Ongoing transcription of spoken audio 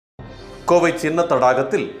கோவை சின்ன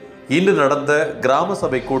தடாகத்தில் இன்று நடந்த கிராம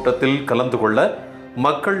சபை கூட்டத்தில் கலந்து கொள்ள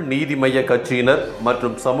மக்கள் நீதி மய்ய கட்சியினர்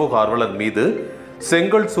மற்றும் சமூக ஆர்வலர் மீது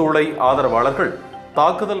செங்கல் சூளை ஆதரவாளர்கள்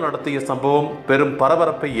தாக்குதல் நடத்திய சம்பவம் பெரும்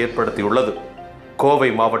பரபரப்பை ஏற்படுத்தியுள்ளது. கோவை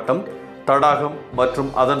மாவட்டம் தடாகம்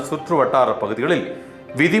மற்றும் அதன் சுற்று வட்டார பகுதிகளில்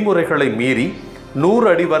விதிமுறைகளை மீறி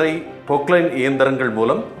 100 அடி வரை பொக்லைன் இயந்திரங்கள்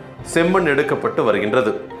மூலம் செம்மண் எடுக்கப்பட்டு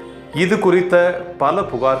வருகின்றது. இது குறித்த பல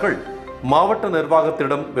புகார்கள் மாவட்ட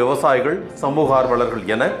நிர்வாகத்திடம் விவசாயிகள், சமூக ஆர்வலர்கள்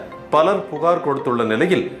என பலர் புகார் கொடுத்துள்ள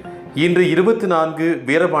நிலையில் இன்று 24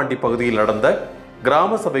 வீரபாண்டி பகுதியில் நடந்த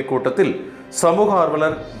கிராம சபை கூட்டத்தில் சமூக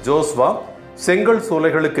ஆர்வலர் ஜோஸ்வா செங்கல்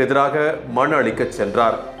சூளைகளுக்கு எதிராக மனு அளிக்க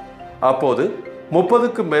சென்றார். அப்போது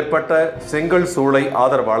 30க்கும் மேற்பட்ட செங்கல் சூளை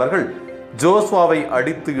ஆதரவாளர்கள் ஜோஸ்வாவை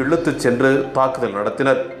அடித்து இழுத்துச் சென்று தாக்குதல்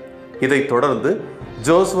நடத்தினர். இதைத் தொடர்ந்து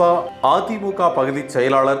ஜோஸ்வா அதிமுக பகுதி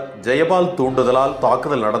செயலாளர் ஜெயபால் தூண்டுதலால்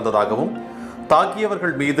தாக்குதல் நடந்ததாகவும்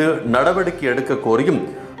தாக்கியவர்கள் மீது நடவடிக்கை எடுக்க கோரியும்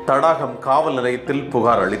தடாகம் காவல் நிலையத்தில்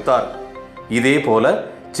புகார் அளித்தார். இதேபோல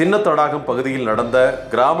சின்ன தடாகம் பகுதியில் நடந்த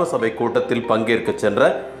கிராம சபை கூட்டத்தில் பங்கேற்க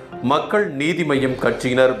சென்ற மக்கள் நீதி மய்யம்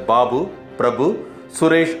கட்சியினர் பாபு, பிரபு,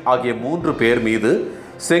 சுரேஷ் ஆகிய 3 பேர் மீது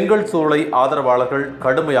செங்கல் சூளை ஆதரவாளர்கள்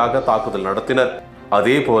கடுமையாக தாக்குதல் நடத்தினர்.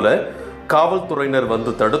 அதேபோல காவல்துறையினர்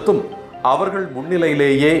வந்து தடுத்தும் அவர்கள்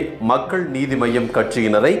முன்னிலையிலேயே மக்கள் நீதி மய்யம்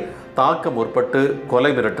கட்சியினரை தாக்க முற்பட்டு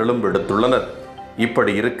கொலை மிரட்டலும் விடுத்துள்ளனர்.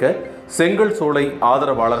 இப்படி இருக்க செங்கல் சூளை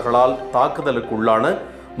ஆதரவாளர்களால் தாக்குதலுக்குள்ளான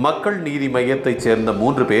மக்கள் நீதி மையத்தைச் சேர்ந்த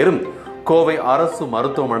 3 பேரும் கோவை அரசு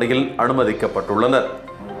மருத்துவமனையில் அனுமதிக்கப்பட்டுள்ளனர்.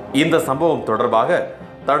 இந்த சம்பவம் தொடர்பாக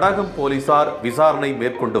தடாகம் போலீசார் விசாரணை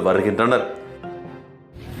மேற்கொண்டு வருகின்றனர்.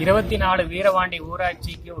 24 வீரபாண்டி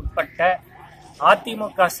ஊராட்சிக்கு உட்பட்ட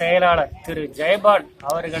அதிமுக செயலாளர் திரு ஜெயபால்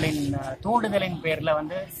அவர்களின் தூண்டுதலின் பேர்ல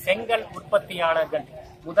செங்கல் உற்பத்தியாளர்கள்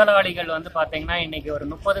முதலாளிகள் பாத்தீங்கன்னா இன்னைக்கு ஒரு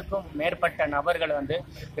 30க்கும் மேற்பட்ட நபர்கள்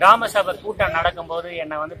கிராம சபை கூட்டம் நடக்கும்போது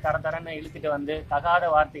என்னை தரன்னு இழுத்துட்டு தகாத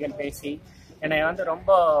வார்த்தைகள் பேசி என்னை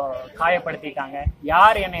ரொம்ப காயப்படுத்திட்டாங்க.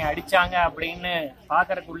 யார் என்னை அடிச்சாங்க அப்படின்னு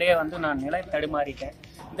பாக்குறதுக்குள்ளேயே நான் நிலை தடுமாறிட்டேன்.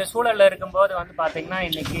 இந்த சூழல்ல இருக்கும்போது பாத்தீங்கன்னா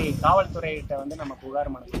இன்னைக்கு காவல்துறையிட்ட நம்ம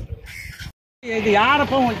புகார் மனு. இது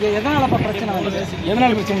யாரப்போ எதனாலப்பா பிரச்சனை வந்து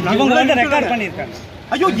எதனால பிரச்சனை இவங்க ரெக்கார்ட் பண்ணிருக்காங்க.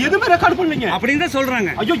 ஐயோ எதுமே ரெக்கார்ட் பண்ணலங்க அப்படின்னு தான்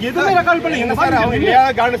சொல்றாங்க. ஐயோ எதுமே ரெக்கார்ட் பண்ணல. என்ன சார் அவங்க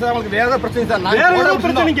வேற கார்டு சார் உங்களுக்கு வேற பிரச்சனை சார். நாங்க வேற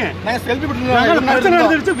பிரச்சனைங்க. நாங்க செல்ஃபி போட்டுறோம். பிரச்சனை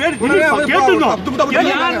நடந்துச்சு. கேட்டுங்க.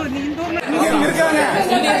 யார் இந்த ஊர்ல இருக்காங்க.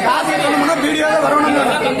 காசு பண்ணனும்னா வீடியோல வரணும்.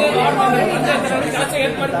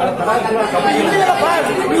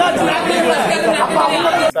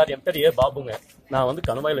 சார் என் பேர் பாபுங்க. நான்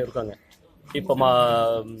கணவாயில இருக்காங்க. இப்போ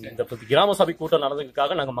இந்த கிராம சபை கூட்டம்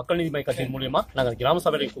நடந்ததுக்காக நாங்கள் மக்கள் நீதி மய்ய கட்சி மூலியமா நாங்கள் கிராம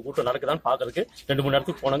சபை கூட்டம் நடக்குதான்னு பாக்குறதுக்கு 2-3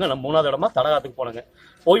 இடத்துக்கு போனாங்க. நம்ம 3வது இடமா தடாகத்துக்கு போனாங்க.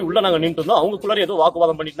 போய் உள்ள நாங்கள் நின்று இருந்தோம். அவங்களுக்குள்ளார ஏதோ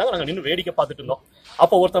வாக்குவாதம் பண்ணிட்டு நாங்கள் நின்று வேடிக்கை பார்த்துட்டு இருந்தோம்.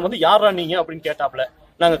 அப்போ ஒருத்தன் யாரா நீங்க அப்படின்னு கேட்டாப்ல.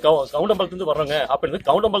 நாங்க கவுண்டம்பலத்துல வர்றோங்க அப்படின்னு.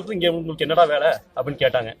 கவுண்டம்பலத்துல இங்க உங்களுக்கு என்னடா வேலை அப்படின்னு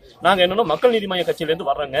கேட்டாங்க. நாங்க என்னன்னா மக்கள் நீதி மய்ய கட்சியில இருந்து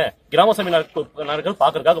வர்றோங்க, கிராம சபை நாட்கள்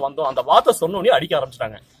பாக்குறதுக்காக வந்தோம். அந்த வார்த்தை சொன்னோடனே அடிக்க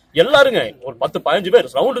ஆரம்பிச்சிட்டாங்க. எல்லாருங்க ஒரு 10-15 பேர்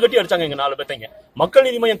ரவுண்டு கட்டி அடிச்சாங்க. எங்க 4 பேர்த்தைங்க மக்கள்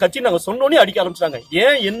நீதி மய்யம் கட்சி நாங்க சொன்னோடனே அடிக்க ஆரம்பிச்சாங்க.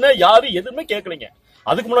 ஏன் என்ன யாரு எதுவுமே கேட்கலைங்க.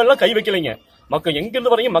 அதுக்கு முன்னாடி எல்லாம் கை வைக்கலைங்க. மக்கள் எங்க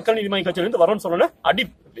இருந்து வரீங்க, மக்கள் நீதி மய்யம் கட்சியில இருந்து வரோம்னு சொன்னோன்னே அடி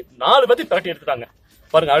 4 பேர்த்தையும் பிரட்டி எடுத்துட்டாங்க.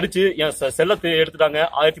 பாருங்க, அடிச்சு என் செல்லத்தை எடுத்துட்டாங்க.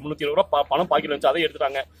 1320 ரூபாய் பணம் பாக்கெட்ல வச்சு அதை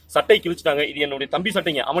எடுத்துட்டாங்க. சட்டை கிழிச்சிட்டாங்க. இது என்னுடைய தம்பி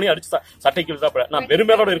சட்டைங்க. அவனையும் அடிச்சு சட்டை கிழிச்சாப்புல. நான்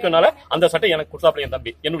பெருமையோட இருக்கனால அந்த சட்டை எனக்கு கொடுத்தாப்புல என்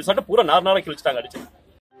தம்பி. என்னுடைய சட்டை பூரா நார் கிழிச்சிட்டாங்க அடிச்சு.